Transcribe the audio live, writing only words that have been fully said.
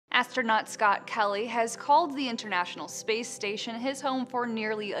Astronaut Scott Kelly has called the International Space Station his home for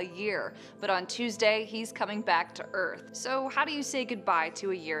nearly a year, but on Tuesday he's coming back to Earth. So how do you say goodbye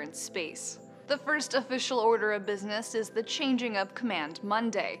to a year in space? The first official order of business is the changing of command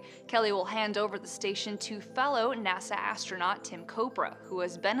Monday. Kelly will hand over the station to fellow NASA astronaut Tim Kopra, who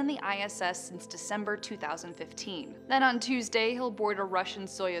has been in the ISS since December 2015. Then on Tuesday, he'll board a Russian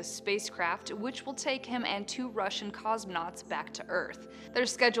Soyuz spacecraft, which will take him and 2 Russian cosmonauts back to Earth. They're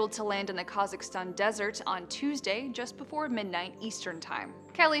scheduled to land in the Kazakhstan desert on Tuesday, just before midnight Eastern Time.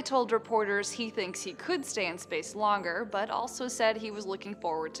 Kelly told reporters he thinks he could stay in space longer, but also said he was looking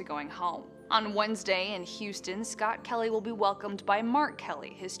forward to going home. On Wednesday in Houston, Scott Kelly will be welcomed by Mark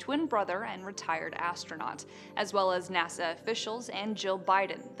Kelly, his twin brother and retired astronaut, as well as NASA officials and Jill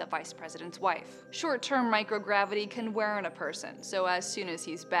Biden, the vice president's wife. Short-term microgravity can wear on a person, so as soon as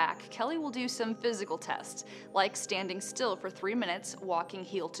he's back, Kelly will do some physical tests, like standing still for 3 minutes, walking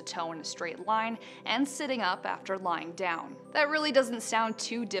heel to toe in a straight line, and sitting up after lying down. That really doesn't sound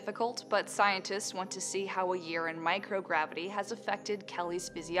too difficult, but scientists want to see how a year in microgravity has affected Kelly's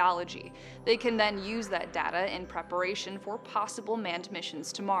physiology. They can then use that data in preparation for possible manned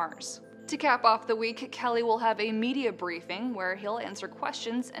missions to Mars. To cap off the week, Kelly will have a media briefing where he'll answer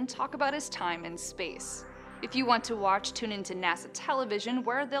questions and talk about his time in space. If you want to watch, tune into NASA television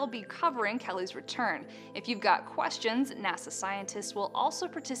where they'll be covering Kelly's return. If you've got questions, NASA scientists will also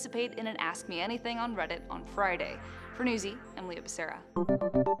participate in an Ask Me Anything on Reddit on Friday. For Newsy, I'm Leah Becerra.